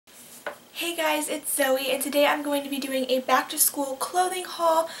Hey guys, it's Zoe, and today I'm going to be doing a back to school clothing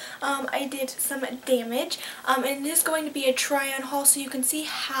haul. I did some damage, and it is going to be a try on haul so you can see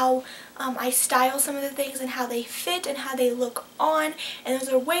how I style some of the things and how they fit and how they look on, and those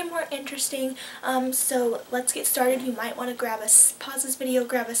are way more interesting. So let's get started. You might want to pause this video,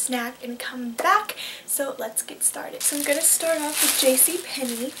 grab a snack, and come back. So let's get started. So I'm going to start off with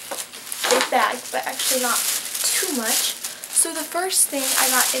JcPenney. Big bag, but actually not too much. So the first thing I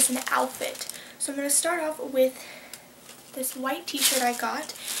got is an outfit. So I'm going to start off with this white t-shirt I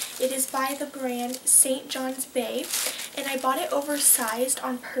got. It is by the brand St. John's Bay, and I bought it oversized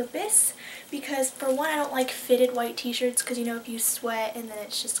on purpose because, for one, I don't like fitted white t-shirts because, you know, if you sweat and then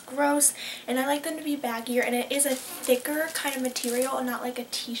it's just gross, and I like them to be baggier, and it is a thicker kind of material and not like a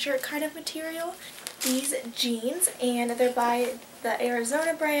t-shirt kind of material. These jeans, and they're by the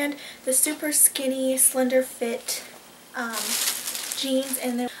Arizona brand, the super skinny, slender fit jeans,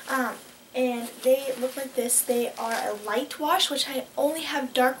 and they look like this. They are a light wash, which I only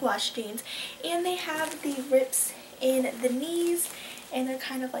have dark wash jeans, and they have the rips in the knees, and they're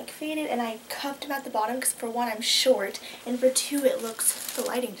kind of like faded, and I cuffed them at the bottom because, for one, I'm short, and for two, the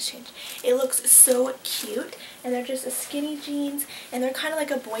lighting just changed. It looks so cute, and they're just a skinny jeans, and they're kind of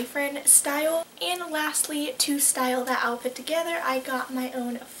like a boyfriend style. And lastly, to style that outfit together, I got my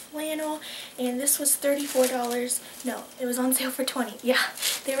own flannel, and this was $34. No, it was on sale for $20. Yeah,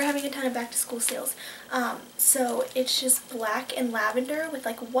 they were having a ton of back to school sales. So it's just black and lavender with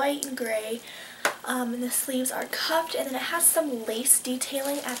like white and gray. And the sleeves are cuffed, and then it has some lace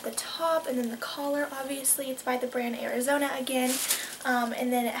detailing at the top, and then the collar, obviously, it's by the brand Arizona again,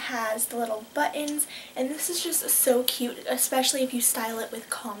 and then it has the little buttons, and this is just so cute, especially if you style it with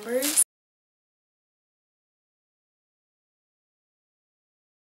Converse.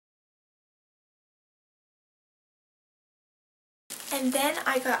 And then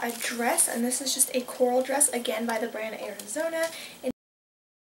I got a dress, and this is just a coral dress, again by the brand Arizona.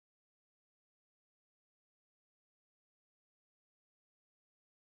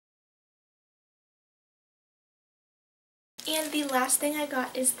 And the last thing I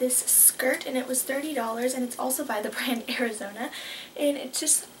got is this skirt, and it was $30, and it's also by the brand Arizona, and it's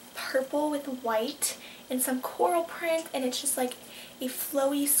just purple with white and some coral print, and it's just like a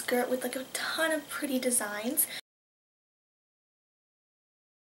flowy skirt with like a ton of pretty designs.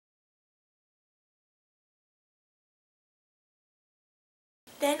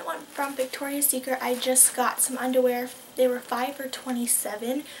 Then from Victoria's Secret, I just got some underwear. They were 5 for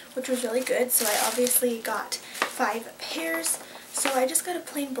 $27, which was really good, so I obviously got 5 pairs. So I just got a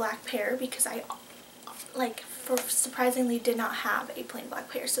plain black pair because I, surprisingly did not have a plain black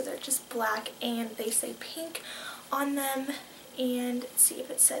pair. So they're just black, and they say pink on them. And let's see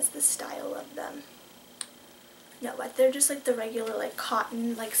if it says the style of them. No, but they're just like the regular like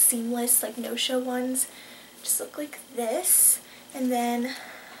cotton, like seamless, like no-show ones. Just look like this. And then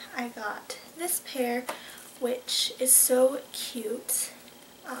I got this pair, which is so cute.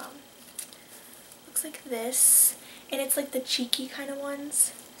 Looks like this, and it's like the cheeky kind of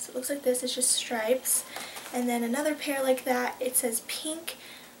ones. So it looks like this, it's just stripes. And then another pair like that, it says pink,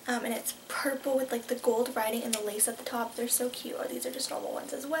 and it's purple with like the gold writing and the lace at the top. They're so cute. Or these are just normal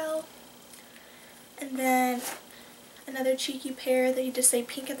ones as well. And then another cheeky pair that you just say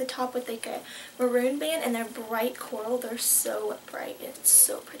pink at the top with like a maroon band, and they're bright coral. They're so bright. It's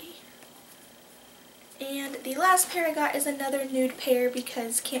so pretty. And the last pair I got is another nude pair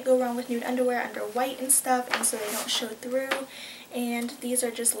because can't go wrong with nude underwear under white and stuff, and so they don't show through. And these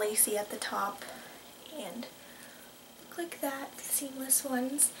are just lacy at the top and look like that, seamless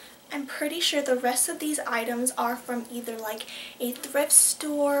ones. I'm pretty sure the rest of these items are from either like a thrift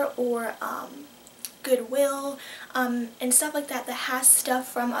store or Goodwill, and stuff like that has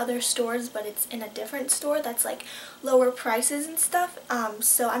stuff from other stores, but it's in a different store that's like lower prices and stuff.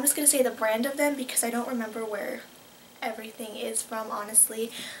 So I'm just going to say the brand of them because I don't remember where everything is from,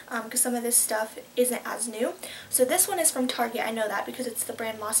 honestly, because some of this stuff isn't as new. So this one is from Target. I know that because it's the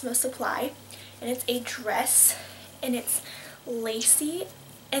brand Massimo Supply, and it's a dress, and it's lacy,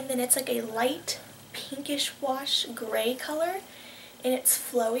 and then it's like a light pinkish wash gray color, and it's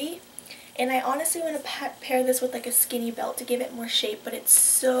flowy. And I honestly want to pair this with like a skinny belt to give it more shape, but it's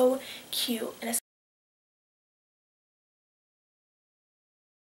so cute. And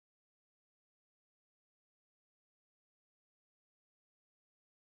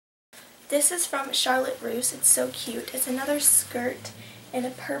this is from Charlotte Russe. It's so cute. It's another skirt in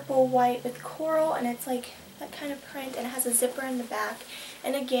a purple white with coral, and it's like that kind of print, and it has a zipper in the back,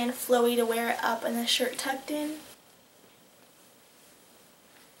 and again flowy to wear it up and the shirt tucked in.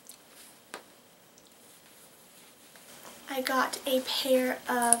 I got a pair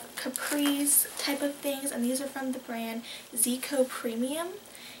of capris type of things, and these are from the brand Zico Premium,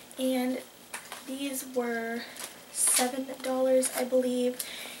 and these were $7, I believe,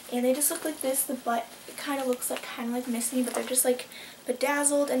 and they just look like this. The butt kind of looks like Missy, but they're just like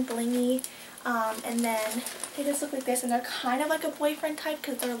bedazzled and blingy, and then they just look like this, and they're kind of like a boyfriend type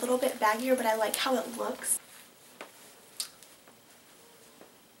because they're a little bit baggier, but I like how it looks.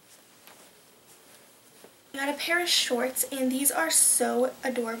 I got a pair of shorts, and these are so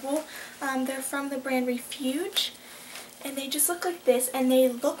adorable. They're from the brand Refuge, and they just look like this, and they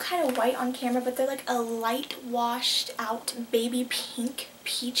look kind of white on camera, but they're like a light washed out baby pink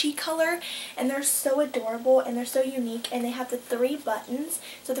peachy color, and they're so adorable and they're so unique, and they have the 3 buttons,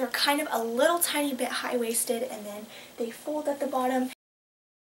 so they're kind of a little tiny bit high-waisted, and then they fold at the bottom.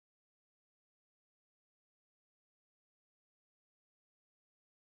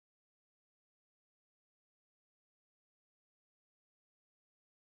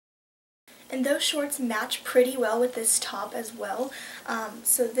 And those shorts match pretty well with this top as well.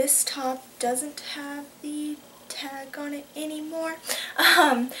 So this top doesn't have the tag on it anymore,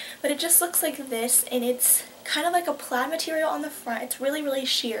 but it just looks like this, and it's kind of like a plaid material on the front. It's really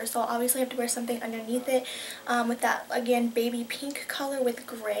sheer, so I'll obviously have to wear something underneath it with that, again, baby pink color with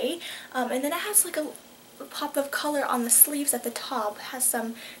gray, and then it has like a pop of color on the sleeves at the top. Has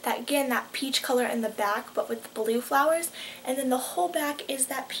some that peach color in the back, but with blue flowers, and then the whole back is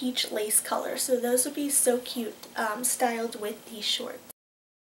that peach lace color. So those would be so cute styled with these shorts.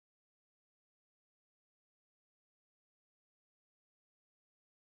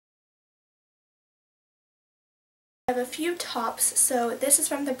 I have a few tops. So this is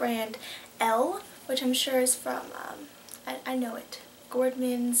from the brand Elle, which I'm sure is from I know it,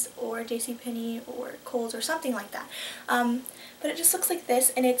 Gordman's or JcPenney or Kohl's or something like that. But it just looks like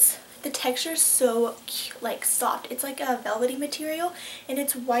this, and the texture is so like soft. It's like a velvety material, and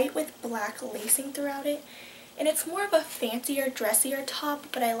it's white with black lacing throughout it. And it's more of a fancier, dressier top,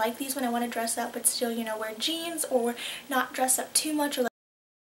 but I like these when I want to dress up but still, you know, wear jeans or not dress up too much, or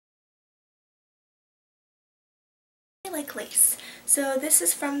like lace. So this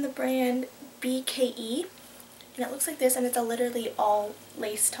is from the brand BKE. And it looks like this, and it's a literally all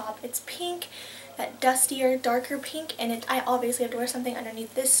lace top. It's pink, that dustier, darker pink, and I obviously have to wear something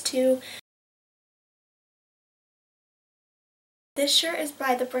underneath this too. This shirt is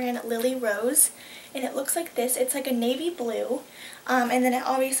by the brand Lily Rose, and it looks like this. It's like a navy blue, and then it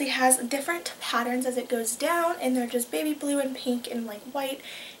obviously has different patterns as it goes down, and they're just baby blue and pink and like white,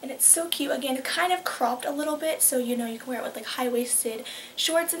 and it's so cute. Again, kind of cropped a little bit, so you know you can wear it with like high-waisted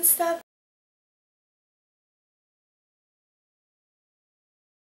shorts and stuff.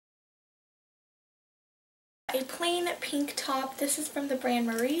 A plain pink top. This is from the brand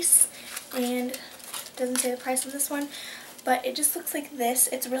Maurice, and it doesn't say the price on this one, but it just looks like this.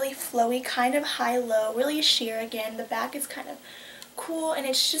 It's really flowy, kind of high-low, really sheer. Again, the back is kind of cool, and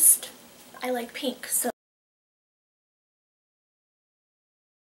it's just, I like pink, so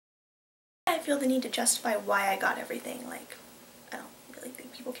I feel the need to justify why I got everything. Like, I don't really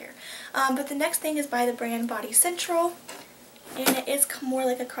think people care. But the next thing is by the brand Body Central, and it is more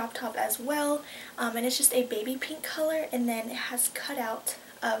like a crop top as well, and it's just a baby pink color, and then it has cutout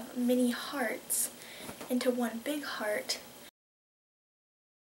of mini hearts into one big heart.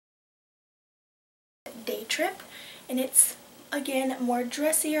 Day Trip, and it's again more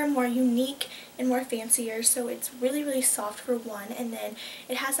dressier, more unique, and more fancier, so it's really soft for one, and then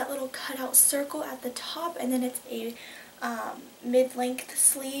it has that little cutout circle at the top, and then it's a mid-length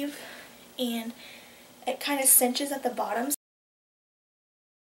sleeve, and it kind of cinches at the bottom.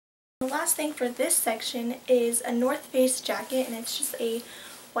 The last thing for this section is a North Face jacket, and it's just a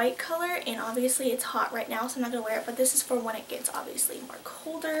white color, and obviously it's hot right now, so I'm not going to wear it, but this is for when it gets obviously more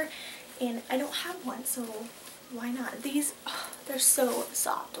colder, and I don't have one, so why not? These, oh, they're so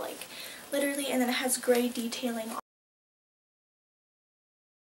soft, like literally, and then it has gray detailing on.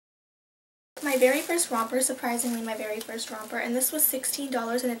 My very first romper, surprisingly my very first romper, and this was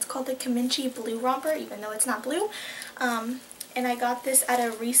 $16, and it's called the Comanche Blue Romper, even though it's not blue. And I got this at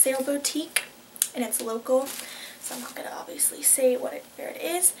a resale boutique, and it's local, so I'm not going to obviously say where it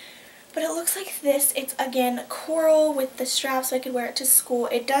is. But it looks like this. It's, again, coral with the strap, so I could wear it to school.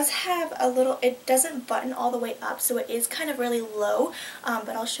 It does have a little, it doesn't button all the way up, so it is kind of really low, but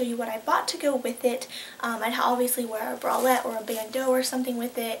I'll show you what I bought to go with it. I'd obviously wear a bralette or a bandeau or something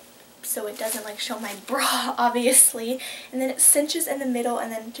with it, so it doesn't like show my bra, obviously. And then it cinches in the middle,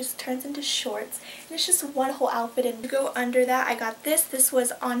 and then just turns into shorts, and it's just one whole outfit. And to go under that, I got this. This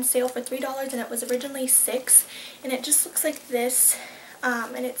was on sale for $3, and it was originally $6, and it just looks like this,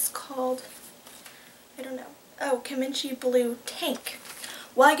 and it's called, I don't know, oh, Kimchi blue tank.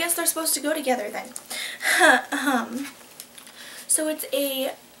 Well, I guess they're supposed to go together then. So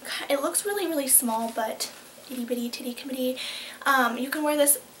it looks really, really small, but itty bitty titty committee. You can wear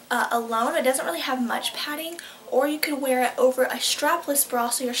this alone. It doesn't really have much padding, or you could wear it over a strapless bra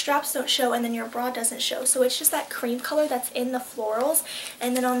so your straps don't show and then your bra doesn't show. So it's just that cream color that's in the florals,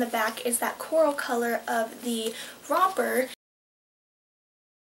 and then on the back is that coral color of the romper.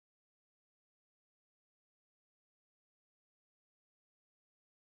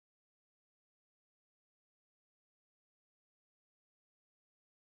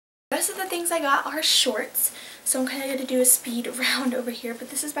 The rest of the things I got are shorts, so I'm kind of going to do a speed round over here, but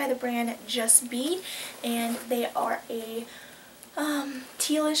this is by the brand Just Be, and they are a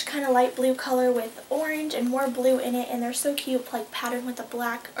tealish kind of light blue color with orange and more blue in it, and they're so cute, like patterned with a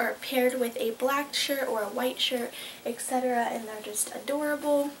black, or paired with a black shirt or a white shirt, etc., and they're just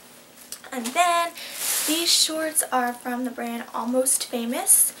adorable. And then these shorts are from the brand Almost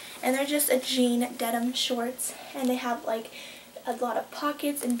Famous, and they're just a jean denim shorts, and they have like a lot of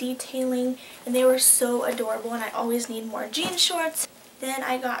pockets and detailing, and they were so adorable, and I always need more jean shorts. Then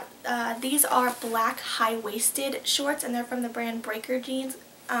I got, these are black high-waisted shorts, and they're from the brand Breaker Jeans,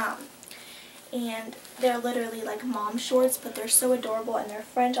 and they're literally like mom shorts, but they're so adorable, and they're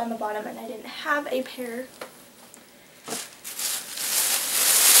French on the bottom, and I didn't have a pair.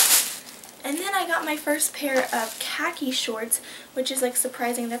 And then I got my first pair of khaki shorts, which is like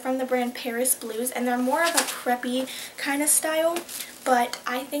surprising. They're from the brand Paris Blues, and they're more of a preppy kind of style, but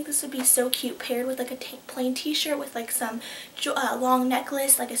I think this would be so cute paired with like a plain t-shirt with like some long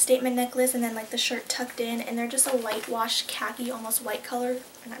necklace, like a statement necklace, and then like the shirt tucked in, and they're just a light wash khaki, almost white color,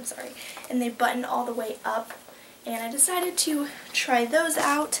 and they button all the way up, and I decided to try those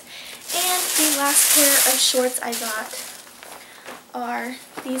out. And the last pair of shorts I got are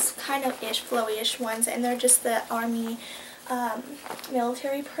these kind of flowy-ish ones, and they're just the army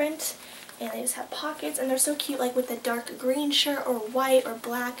military print, and they just have pockets, and they're so cute, like with the dark green shirt or white or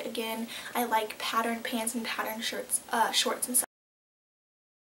black. Again, I like patterned pants and patterned shorts and stuff.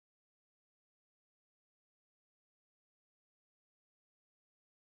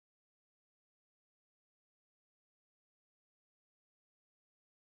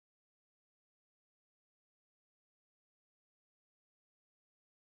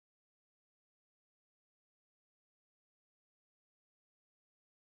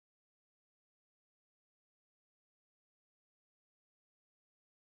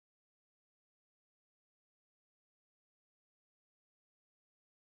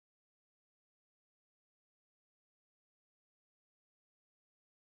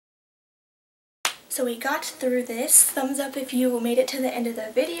 So we got through this. Thumbs up if you made it to the end of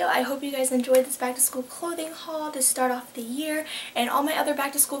the video. I hope you guys enjoyed this back to school clothing haul to start off the year, and all my other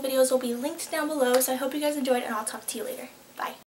back to school videos will be linked down below, so I hope you guys enjoyed, and I'll talk to you later. Bye.